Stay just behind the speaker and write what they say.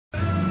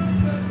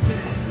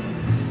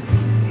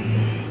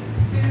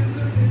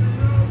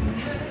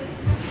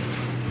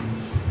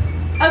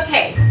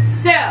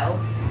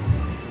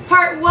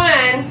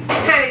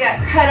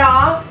cut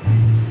off.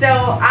 So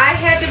I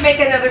had to make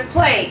another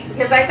plate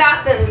because I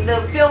thought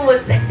the film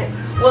was,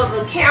 well,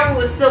 the camera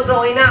was still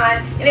going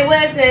on, and it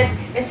wasn't.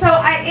 And so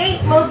I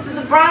ate most of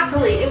the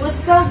broccoli. It was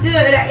so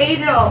good. I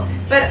ate it all.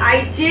 But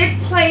I did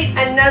plate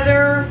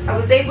another, I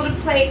was able to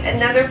plate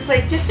another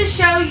plate just to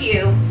show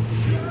you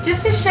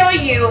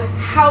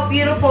how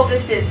beautiful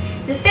this is.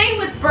 The thing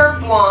with beurre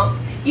blanc,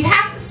 you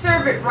have to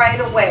serve it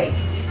right away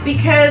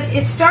because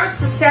it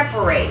starts to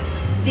separate.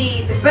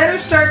 The butter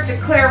starts to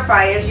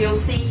clarify, as you'll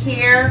see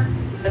here.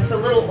 It's a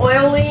little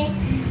oily,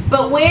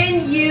 but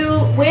when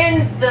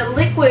the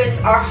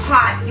liquids are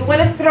hot, you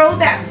want to throw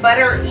that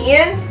butter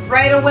in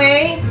right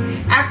away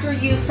after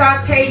you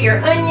saute your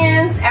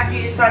onions, after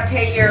you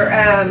saute your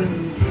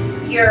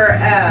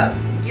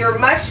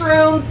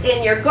mushrooms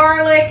and your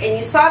garlic, and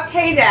you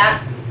saute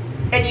that,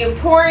 and you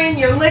pour in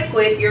your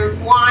liquid, your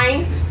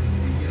wine,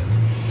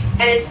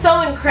 and it's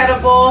so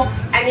incredible.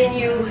 And then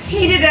you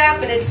heat it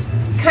up, and it's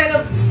kind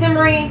of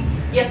simmering.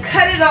 You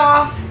cut it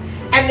off.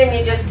 And then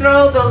you just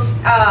throw those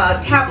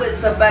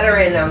tablets of butter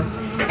in them,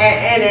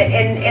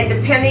 and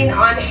depending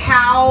on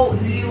how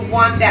you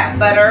want that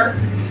butter,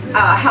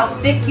 how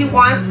thick you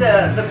want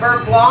the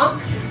beurre blanc,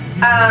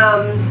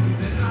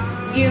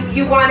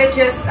 you want to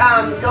just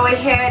go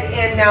ahead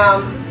and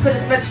put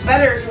as much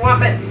butter as you want,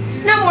 but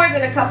no more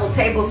than a couple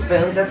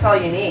tablespoons. That's all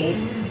you need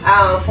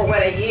for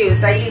what I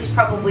use. I use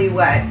probably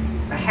what,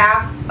 a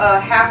half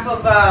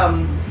of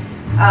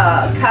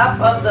cup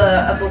of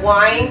the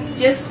wine,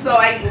 just so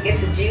I can get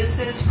the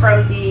juices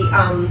from the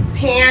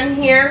pan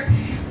here.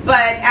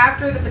 But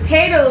after the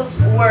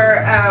potatoes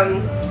were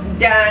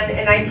done,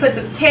 and I put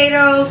the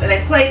potatoes and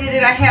I plated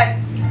it, I had,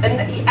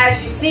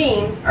 as you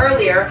seen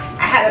earlier,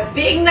 I had a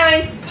big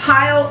nice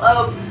pile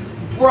of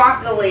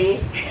broccoli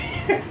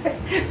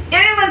and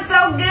it was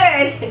so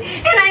good, and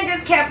I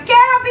just kept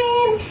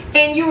gabbing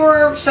and you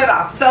were shut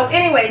off. So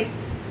anyways,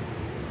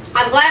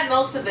 I'm glad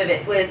most of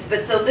it was,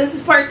 but so this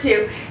is part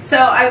 2. So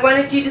I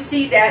wanted you to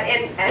see that,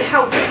 and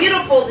how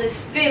beautiful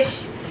this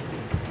fish,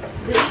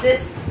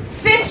 this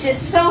fish is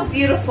so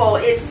beautiful.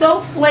 It's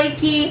so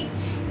flaky.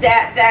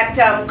 That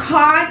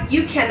cod,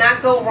 you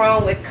cannot go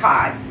wrong with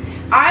cod.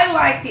 I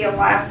like the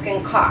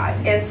Alaskan cod,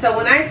 and so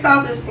when I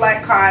saw this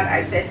black cod,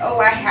 I said, oh,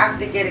 I have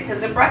to get it,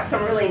 because it brought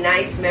some really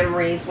nice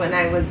memories when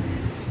I was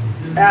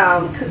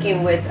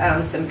cooking with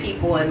some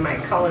people in my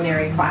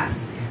culinary class.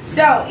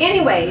 So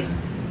anyways,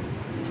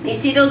 you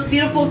see those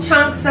beautiful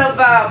chunks of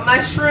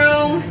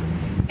mushroom,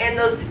 and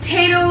those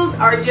potatoes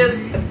are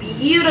just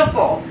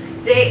beautiful.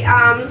 They're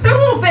a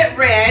little bit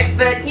red,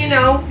 but you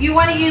know, if you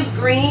want to use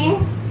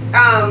green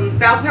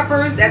bell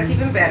peppers, that's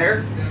even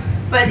better.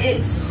 But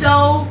it's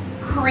so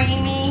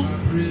creamy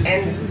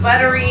and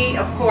buttery,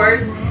 of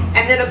course.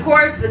 And then of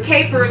course the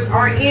capers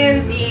are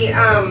in the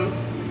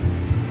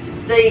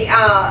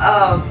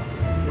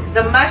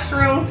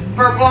mushroom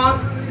beurre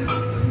blanc,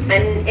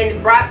 and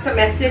it brought some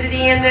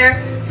acidity in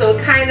there, so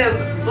it kind of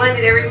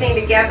blended everything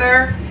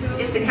together.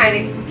 Just to kind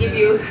of give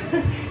you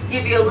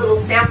a little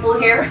sample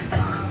here.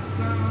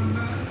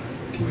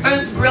 And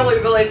it's really,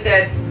 really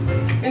good.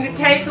 You can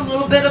taste a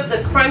little bit of the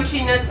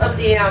crunchiness of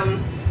the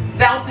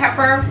bell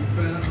pepper,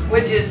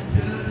 which is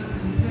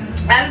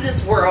out of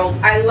this world.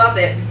 I love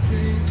it.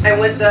 And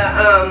with the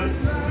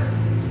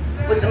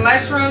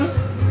mushrooms,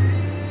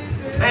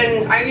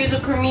 and I use the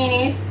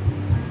creminis,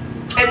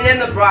 and then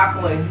the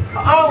broccoli.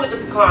 Oh, with the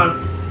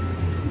pecan.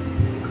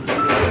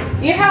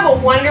 You have a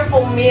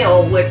wonderful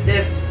meal with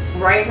this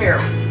right here.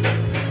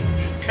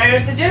 And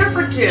it's a dinner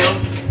for 2.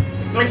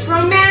 It's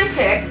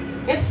romantic.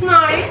 It's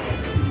nice.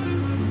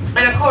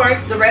 And of course,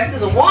 the rest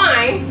of the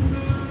wine,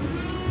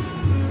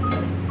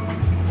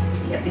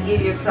 you have to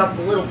give yourself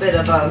a little bit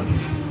of a,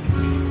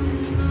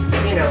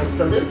 you know,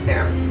 salute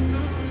there.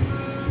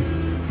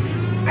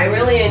 I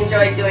really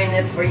enjoyed doing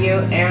this for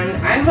you, and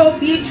I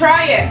hope you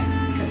try it.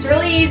 It's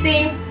really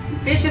easy.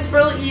 Fish is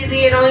real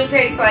easy. It only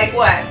takes like,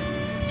 what,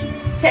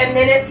 10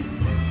 minutes?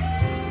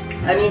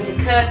 I mean, to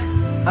cook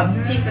a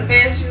piece of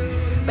fish.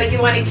 But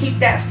you want to keep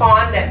that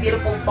fond, that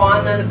beautiful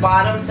fond on the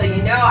bottom. So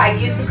you know, I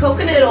use the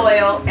coconut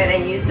oil, and I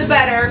use the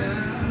butter,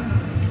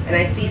 and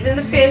I season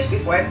the fish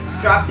before I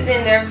dropped it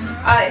in there.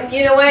 And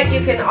you know what?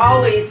 You can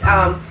always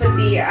put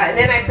the, and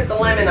then I put the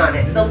lemon on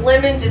it. The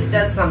lemon just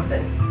does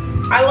something.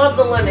 I love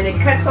the lemon. It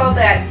cuts all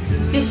that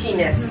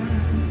fishiness,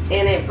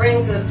 and it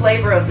brings the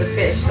flavor of the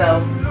fish. So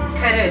it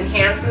kind of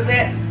enhances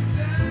it,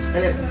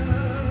 and it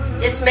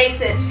just makes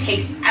it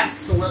taste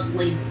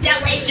absolutely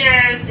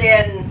delicious.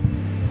 And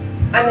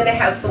I'm going to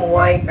have some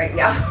wine right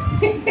now.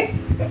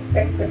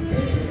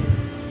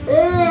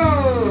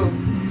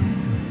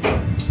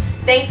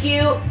 Thank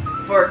you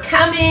for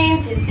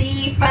coming to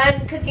see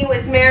Fun Cooking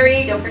with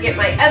Mary. Don't forget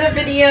my other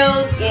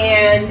videos,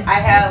 and I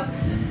have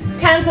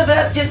tons of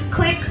it. Just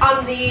click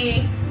on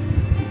the,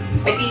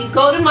 if you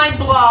go to my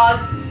blog,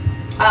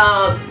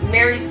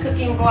 Mary's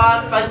cooking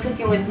blog, Fun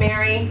Cooking with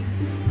Mary,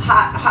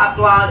 hot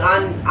blog,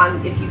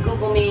 on if you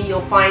Google me,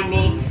 you'll find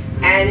me.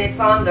 And it's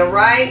on the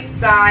right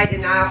side,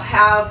 and I'll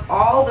have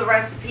all the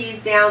recipes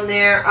down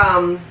there.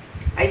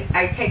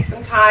 I take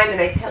some time, and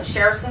I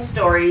share some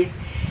stories.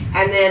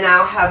 and then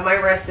I'll have my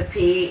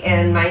recipe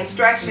and my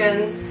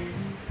instructions,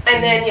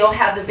 and then you'll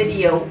have the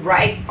video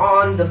right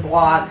on the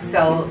blog.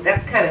 So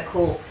that's kind of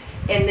cool.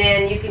 And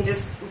then you can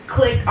just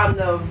click on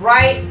the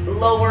right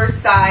lower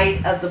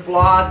side of the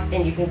blog,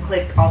 and you can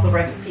click all the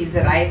recipes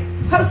that I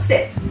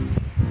posted.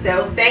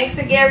 So thanks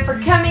again for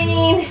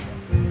coming,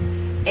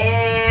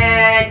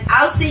 and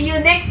I'll see you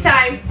next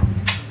time.